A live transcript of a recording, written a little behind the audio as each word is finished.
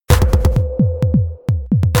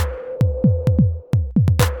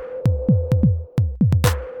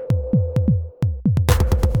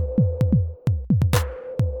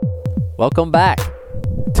Welcome back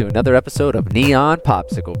to another episode of Neon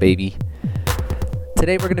Popsicle, baby.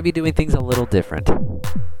 Today we're going to be doing things a little different.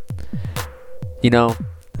 You know,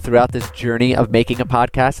 throughout this journey of making a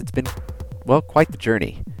podcast, it's been, well, quite the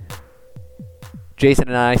journey. Jason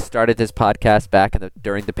and I started this podcast back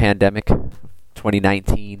during the pandemic,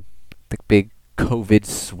 2019, the big COVID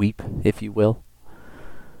sweep, if you will.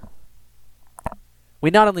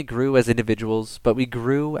 We not only grew as individuals, but we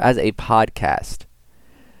grew as a podcast.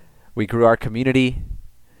 We grew our community,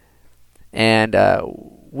 and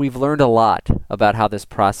we've learned a lot about how this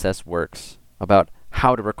process works, about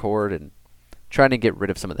how to record and trying to get rid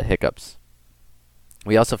of some of the hiccups.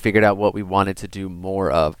 We also figured out what we wanted to do more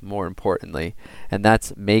of, more importantly, and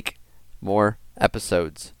that's make more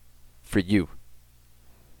episodes for you.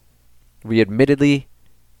 We admittedly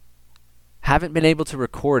haven't been able to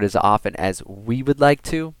record as often as we would like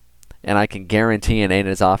to, and I can guarantee it ain't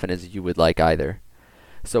as often as you would like either.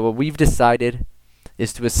 So what we've decided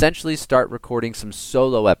is to essentially start recording some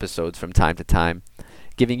solo episodes from time to time,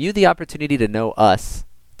 giving you the opportunity to know us,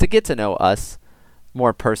 to get to know us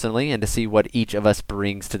more personally, and to see what each of us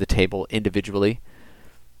brings to the table individually,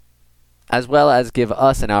 as well as give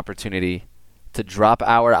us an opportunity to drop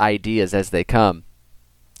our ideas as they come.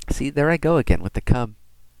 See, there I go again with the come.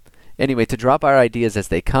 Anyway, to drop our ideas as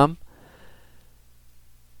they come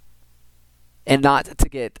and not to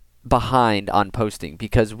get behind on posting,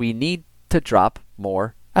 because we need to drop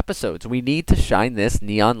more episodes. We need to shine this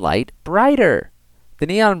neon light brighter. The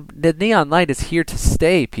neon light is here to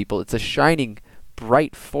stay, people. It's a shining,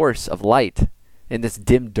 bright force of light in this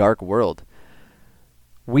dim, dark world.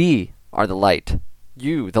 We are the light.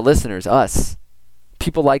 You, the listeners, us,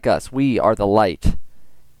 people like us, we are the light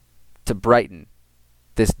to brighten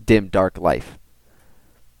this dim, dark life.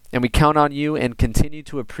 And we count on you and continue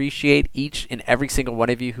to appreciate each and every single one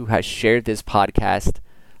of you who has shared this podcast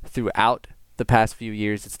throughout the past few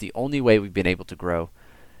years. It's the only way we've been able to grow.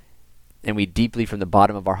 And we deeply, from the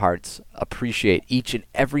bottom of our hearts, appreciate each and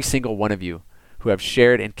every single one of you who have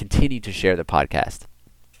shared and continue to share the podcast.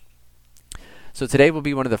 So today will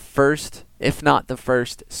be one of the first, if not the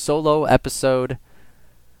first, solo episode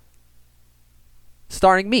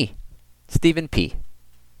starring me, Stephen P.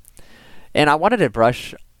 And I wanted to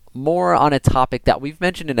brush more on a topic that we've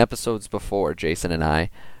mentioned in episodes before, Jason and I,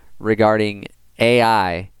 regarding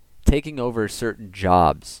AI taking over certain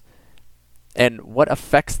jobs and what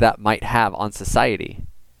effects that might have on society,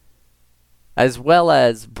 as well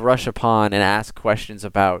as brush upon and ask questions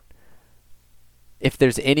about if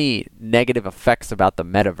there's any negative effects about the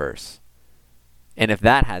metaverse, and if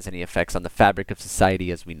that has any effects on the fabric of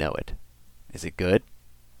society as we know it. Is it good?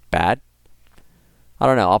 Bad? I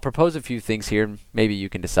don't know. I'll propose a few things here, and maybe you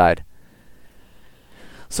can decide.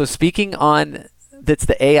 So speaking on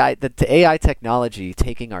the AI technology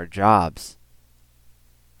taking our jobs,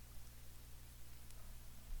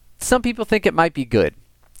 some people think it might be good.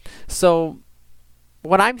 So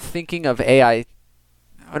when I'm thinking of AI,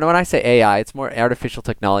 when I say AI, it's more artificial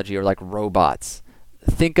technology or like robots.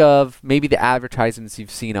 Think of maybe the advertisements you've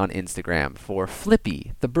seen on Instagram for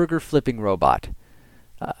Flippy, the burger flipping robot.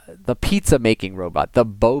 The pizza making robot, the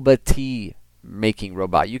boba tea making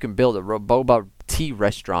robot. You can build a boba tea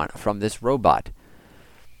restaurant from this robot.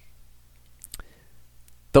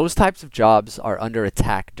 Those types of jobs are under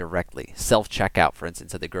attack directly. Self-checkout, for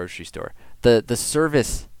instance, at the grocery store. The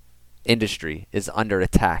service industry is under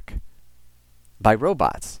attack by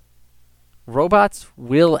robots. Robots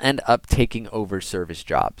will end up taking over service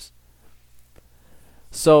jobs.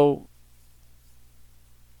 So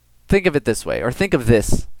think of it this way, or think of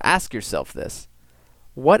this. Ask yourself this.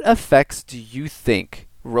 What effects do you think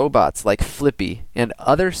robots like Flippy and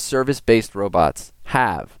other service-based robots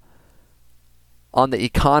have on the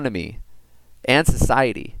economy and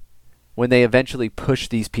society when they eventually push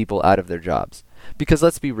these people out of their jobs? Because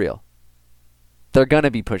let's be real. They're going to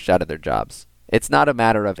be pushed out of their jobs. It's not a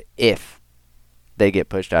matter of if they get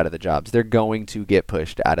pushed out of the jobs. They're going to get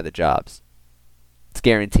pushed out of the jobs. It's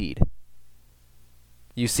guaranteed.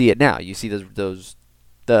 You see it now. You see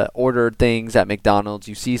the ordered things at McDonald's.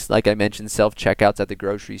 You see, like I mentioned, self-checkouts at the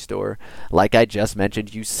grocery store. Like I just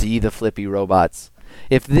mentioned, you see the Flippy robots.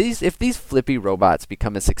 If these Flippy robots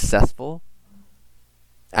become as successful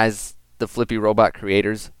as the Flippy robot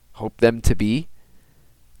creators hope them to be,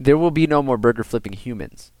 there will be no more burger flipping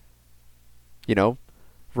humans. You know,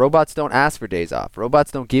 robots don't ask for days off.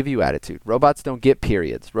 Robots don't give you attitude. Robots don't get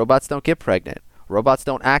periods. Robots don't get pregnant. Robots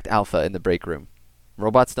don't act alpha in the break room.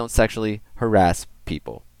 Robots don't sexually harass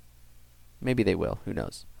people. Maybe they will. Who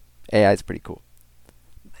knows? AI is pretty cool.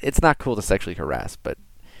 It's not cool to sexually harass, but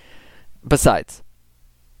besides,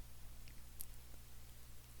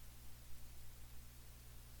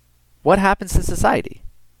 what happens to society?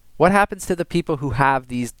 What happens to the people who have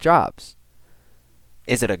these jobs?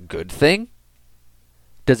 Is it a good thing?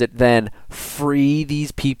 Does it then free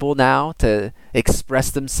these people now to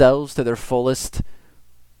express themselves to their fullest,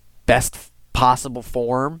 best possible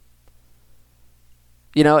form?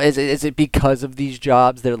 You know, is it because of these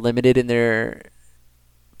jobs they're limited in their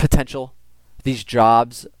potential? These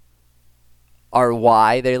jobs are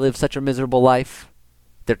why they live such a miserable life.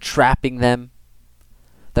 They're trapping them.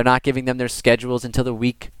 They're not giving them their schedules until the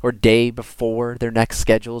week or day before their next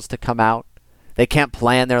schedules to come out. They can't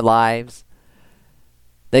plan their lives.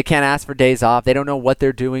 They can't ask for days off. They don't know what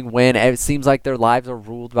they're doing when. It seems like their lives are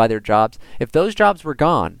ruled by their jobs. If those jobs were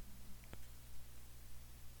gone,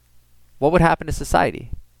 what would happen to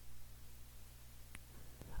society?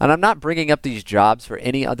 And I'm not bringing up these jobs for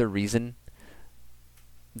any other reason,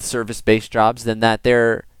 service-based jobs, than that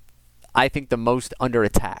they're, I think, the most under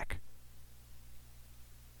attack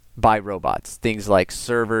by robots. Things like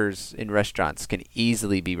servers in restaurants can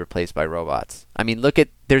easily be replaced by robots. I mean,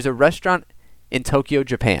 there's a restaurant in Tokyo,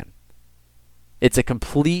 Japan. It's a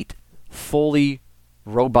complete, fully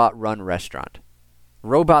robot-run restaurant.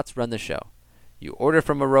 Robots run the show. You order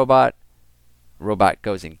from a robot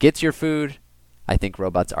goes and gets your food. I think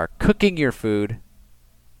robots are cooking your food.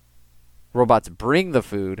 Robots bring the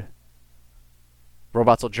food.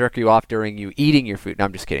 Robots will jerk you off during you eating your food. No,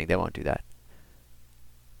 I'm just kidding. They won't do that.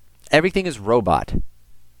 Everything is robot,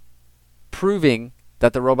 proving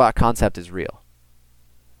that the robot concept is real.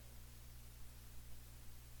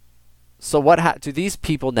 So what do these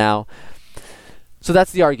people now? So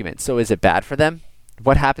that's the argument. So is it bad for them?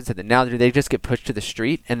 What happens to them? Now do they just get pushed to the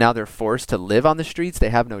street and now they're forced to live on the streets? They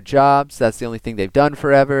have no jobs. That's the only thing they've done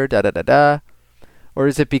forever. Or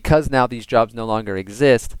is it because now these jobs no longer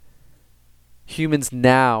exist, humans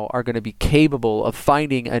now are going to be capable of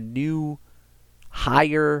finding a new,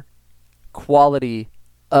 higher quality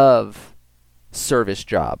of service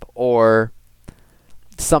job or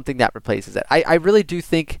something that replaces it? I really do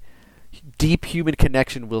think deep human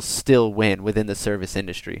connection will still win within the service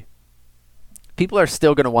industry. People are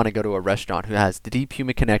still going to want to go to a restaurant who has the deep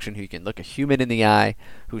human connection, who you can look a human in the eye,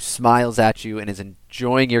 who smiles at you and is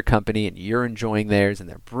enjoying your company and you're enjoying theirs, and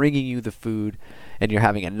they're bringing you the food and you're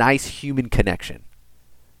having a nice human connection.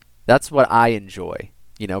 That's what I enjoy.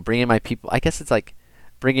 You know, bringing my people. I guess it's like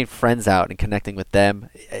bringing friends out and connecting with them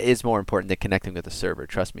is more important than connecting with the server.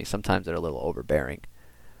 Trust me, sometimes they're a little overbearing.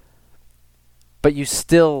 But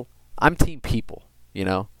I'm team people, you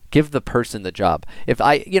know. Give the person the job. If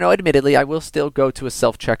admittedly, I will still go to a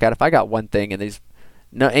self-checkout. If I got one thing and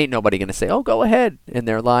ain't nobody going to say, oh, go ahead in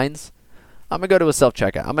their lines. I'm going to go to a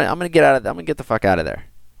self-checkout. I'm going to get out of there. I'm going to get the fuck out of there.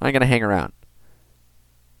 I ain't going to hang around.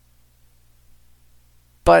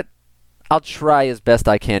 But I'll try as best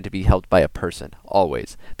I can to be helped by a person,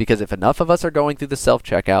 always. Because if enough of us are going through the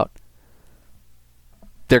self-checkout,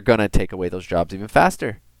 they're going to take away those jobs even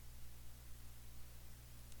faster.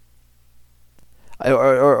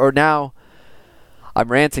 Or now,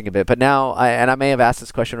 I'm ranting a bit, but now, I may have asked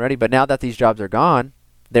this question already, but now that these jobs are gone,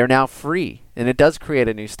 they're now free. And it does create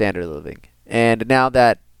a new standard of living. And now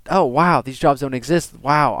that, oh, wow, these jobs don't exist.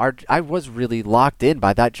 Wow, I was really locked in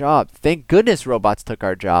by that job. Thank goodness robots took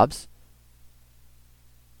our jobs.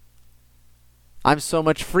 I'm so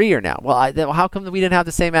much freer now. Well, how come we didn't have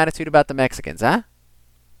the same attitude about the Mexicans, huh?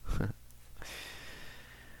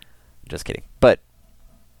 Just kidding. But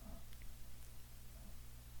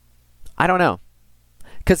I don't know.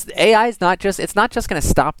 Because AI is not just going to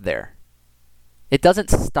stop there. It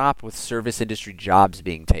doesn't stop with service industry jobs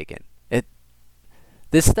being taken.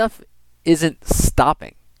 This stuff isn't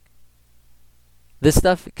stopping. This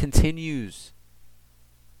stuff continues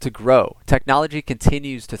to grow. Technology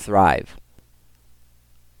continues to thrive.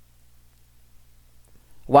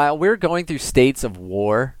 While we're going through states of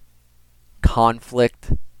war,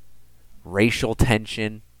 conflict, racial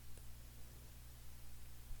tension,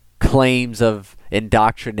 claims of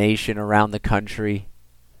indoctrination around the country,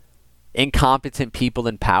 incompetent people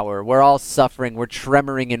in power, we're all suffering, we're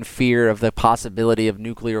tremoring in fear of the possibility of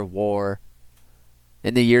nuclear war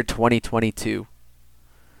in the year 2022.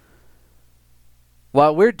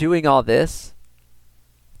 While we're doing all this,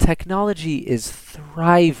 technology is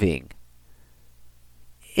thriving.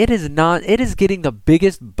 It is getting the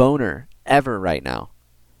biggest boner ever right now.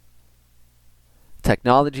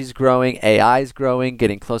 Technology's growing, AI's growing,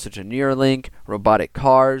 getting closer to Neuralink, robotic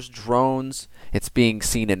cars, drones. It's being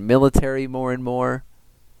seen in military more and more.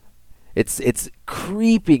 It's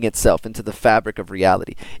creeping itself into the fabric of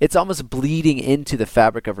reality. It's almost bleeding into the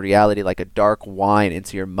fabric of reality like a dark wine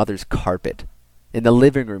into your mother's carpet in the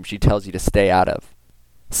living room she tells you to stay out of.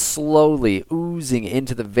 slowly oozing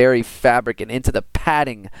into the very fabric and into the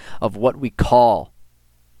padding of what we call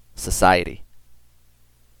society.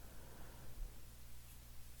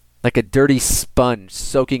 Like a dirty sponge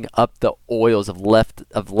soaking up the oils of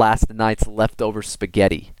last night's leftover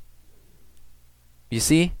spaghetti. You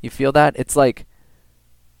see? You feel that? It's like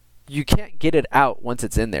you can't get it out once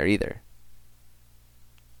it's in there either.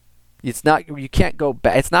 You can't go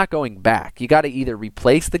back. It's not going back. You got to either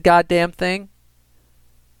replace the goddamn thing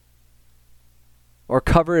or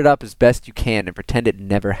cover it up as best you can and pretend it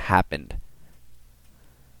never happened.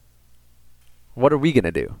 What are we going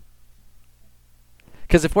to do?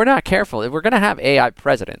 Because if we're not careful, if we're going to have AI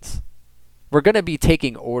presidents, we're going to be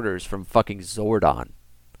taking orders from fucking Zordon.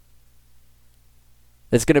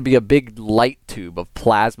 It's going to be a big light tube of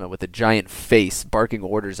plasma with a giant face barking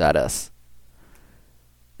orders at us.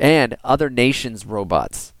 And other nations'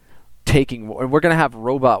 robots we're going to have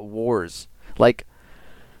robot wars. Like,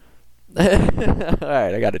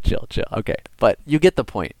 alright, I got to chill. Okay, but you get the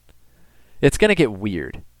point. It's going to get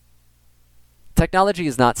weird. Technology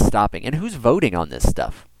is not stopping. And who's voting on this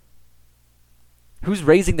stuff? Who's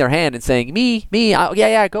raising their hand and saying, me,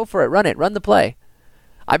 yeah, go for it, run the play.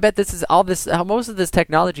 I bet most of this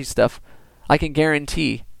technology stuff, I can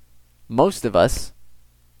guarantee most of us,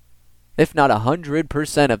 if not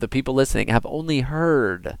 100% of the people listening, have only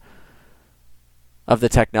heard of the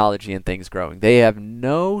technology and things growing. They have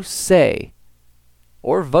no say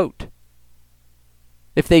or vote.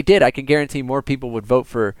 If they did, I can guarantee more people would vote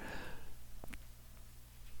for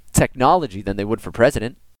technology than they would for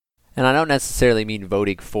president. And I don't necessarily mean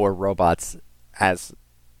voting for robots as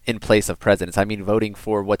in place of presidents. I mean voting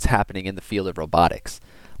for what's happening in the field of robotics.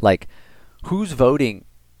 Like, who's voting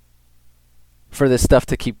for this stuff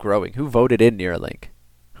to keep growing? Who voted in Neuralink?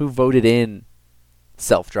 Who voted in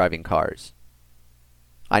self-driving cars?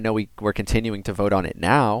 I know we're continuing to vote on it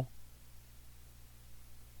now.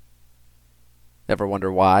 Ever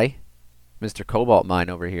wonder why? Mr. Cobalt Mine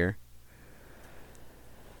over here.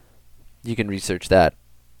 You can research that.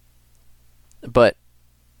 But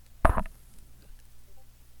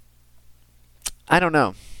I don't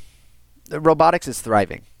know. The robotics is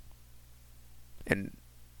thriving. And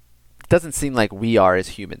it doesn't seem like we are as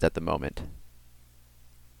humans at the moment.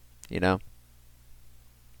 You know?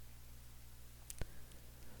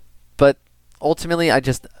 But ultimately,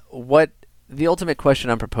 the ultimate question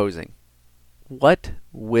I'm proposing, what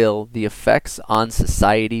will the effects on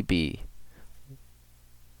society be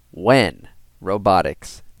when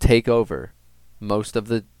robotics take over most of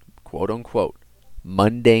the quote-unquote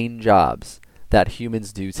mundane jobs that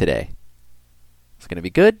humans do today? It's going to be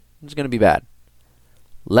good. It's going to be bad.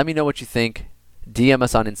 Let me know what you think. DM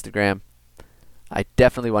us on Instagram. I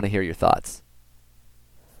definitely want to hear your thoughts.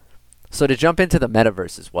 So to jump into the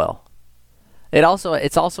metaverse as well,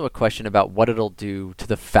 it's also a question about what it'll do to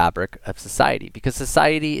the fabric of society, because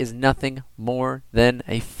society is nothing more than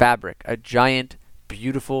a fabric, a giant,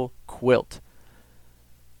 beautiful quilt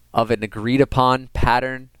of an agreed upon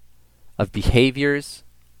pattern of behaviors,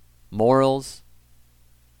 morals,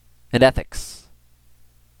 and ethics.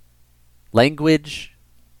 Language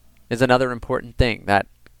is another important thing that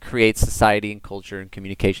creates society and culture and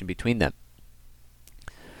communication between them.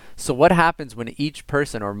 So what happens when each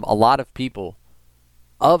person or a lot of people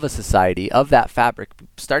of a society, of that fabric,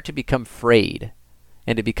 start to become frayed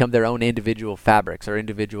and to become their own individual fabrics, or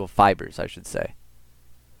individual fibers, I should say?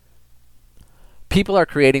 People are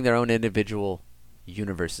creating their own individual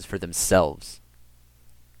universes for themselves.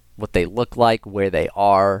 What they look like, where they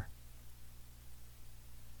are,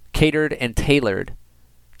 catered and tailored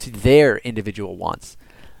to their individual wants.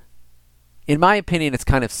 In my opinion, it's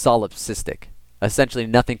kind of solipsistic. Essentially,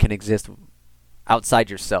 nothing can exist outside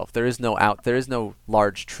yourself. There is no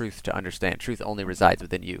large truth to understand. Truth only resides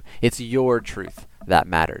within you. It's your truth that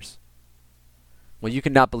matters. Well, you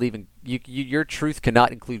cannot believe in your truth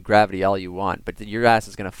cannot include gravity all you want, but your ass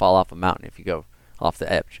is going to fall off a mountain if you go off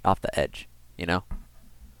the edge, you know?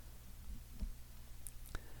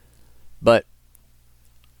 But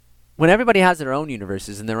when everybody has their own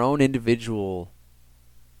universes and their own individual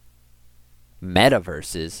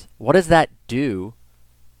metaverses, what does that do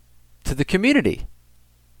to the community?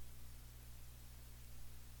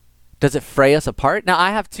 Does it fray us apart? Now, I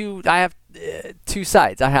have two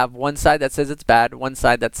sides. I have one side that says it's bad, one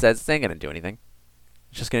side that says it ain't going to do anything.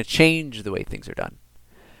 It's just going to change the way things are done.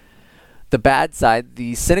 The bad side,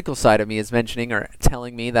 the cynical side of me, is mentioning or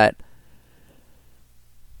telling me that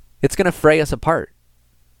it's going to fray us apart.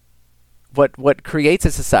 What creates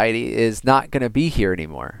a society is not going to be here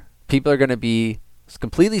anymore. People are going to be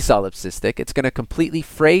completely solipsistic. It's going to completely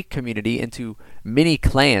fray community into mini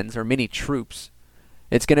clans or mini troops.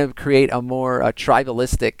 It's going to create a more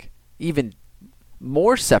tribalistic, even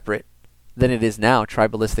more separate than it is now,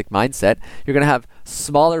 tribalistic mindset. You're going to have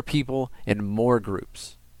smaller people in more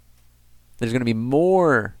groups. There's going to be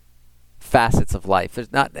more facets of life.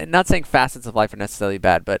 There's not saying facets of life are necessarily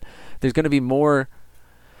bad, but there's going to be more.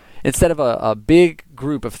 Instead of a big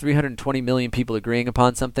group of 320 million people agreeing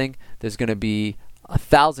upon something, there's going to be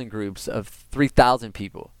 1,000 groups of 3,000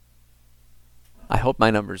 people. I hope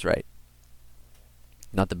my number's right.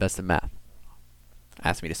 Not the best at math.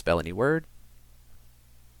 Ask me to spell any word.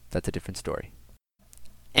 That's a different story.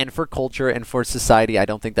 And for culture and for society, I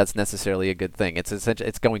don't think that's necessarily a good thing.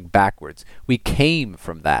 It's going backwards. We came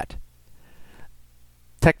from that.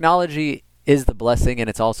 Technology is the blessing and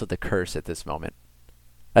it's also the curse at this moment.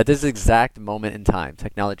 At this exact moment in time,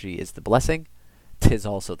 technology is the blessing, 'tis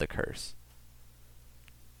also the curse.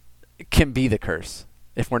 It can be the curse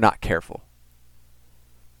if we're not careful.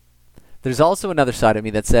 There's also another side of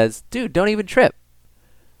me that says, dude, don't even trip.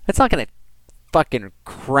 It's not going to fucking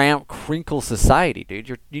crinkle society,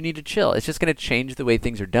 dude. You need to chill. It's just going to change the way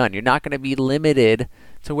things are done. You're not going to be limited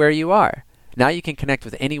to where you are. Now you can connect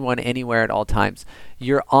with anyone, anywhere, at all times.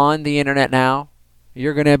 You're on the internet now.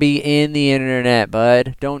 You're going to be in the internet,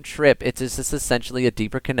 bud. Don't trip. It's just essentially a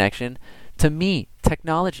deeper connection to me,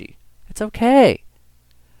 technology. It's okay.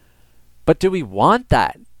 But do we want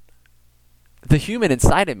that? The human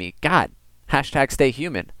inside of me, God, #stay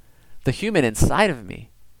human. The human inside of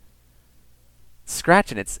me,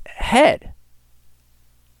 scratching its head.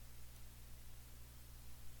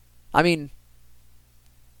 I mean,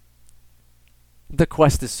 the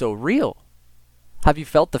Quest is so real. Have you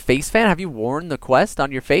felt the face fan? Have you worn the Quest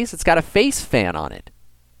on your face? It's got a face fan on it.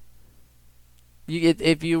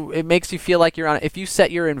 It makes you feel like you're on. If you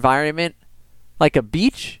set your environment like a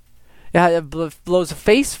beach, it blows a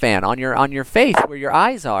face fan on your face where your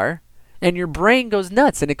eyes are, and your brain goes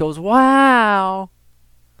nuts, and it goes, wow.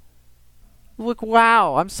 Look,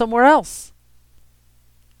 wow, I'm somewhere else.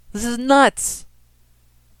 This is nuts.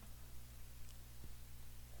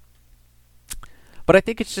 But I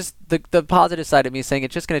think it's just the positive side of me saying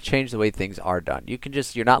it's just going to change the way things are done.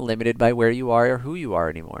 You're not limited by where you are or who you are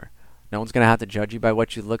anymore. No one's going to have to judge you by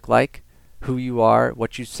what you look like, who you are,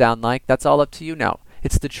 what you sound like. That's all up to you now.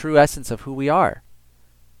 It's the true essence of who we are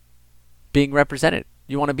being represented.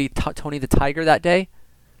 You want to be Tony the Tiger that day?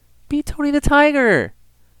 Be Tony the Tiger.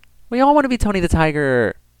 We all want to be Tony the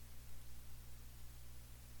Tiger.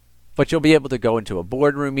 But you'll be able to go into a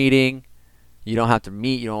boardroom meeting. You don't have to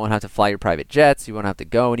meet. You don't have to fly your private jets. You won't have to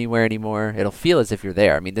go anywhere anymore. It'll feel as if you're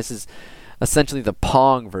there. I mean, this is essentially the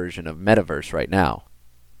Pong version of Metaverse right now.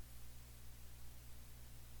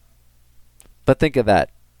 But think of that.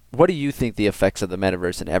 What do you think the effects of the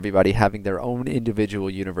Metaverse and everybody having their own individual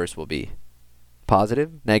universe will be?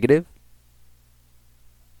 Positive? Negative?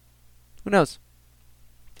 Who knows?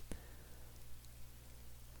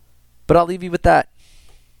 But I'll leave you with that.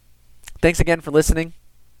 Thanks again for listening.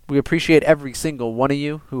 We appreciate every single one of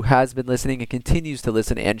you who has been listening and continues to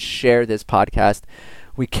listen and share this podcast.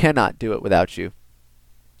 We cannot do it without you.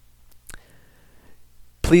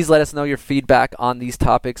 Please let us know your feedback on these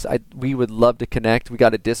topics. We would love to connect. We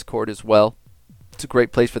got a Discord as well. It's a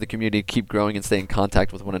great place for the community to keep growing and stay in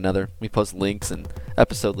contact with one another. We post links and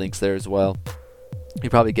episode links there as well. You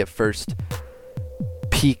probably get first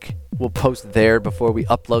peek. We'll post there before we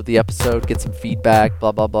upload the episode, get some feedback,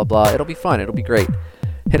 blah, blah, blah, blah. It'll be fun. It'll be great.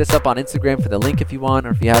 Hit us up on Instagram for the link if you want,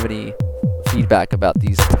 or if you have any feedback about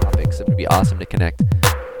these topics. It would be awesome to connect.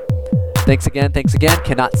 Thanks again.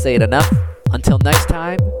 Cannot say it enough. Until next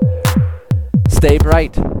time, stay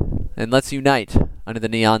bright and let's unite under the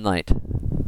neon light.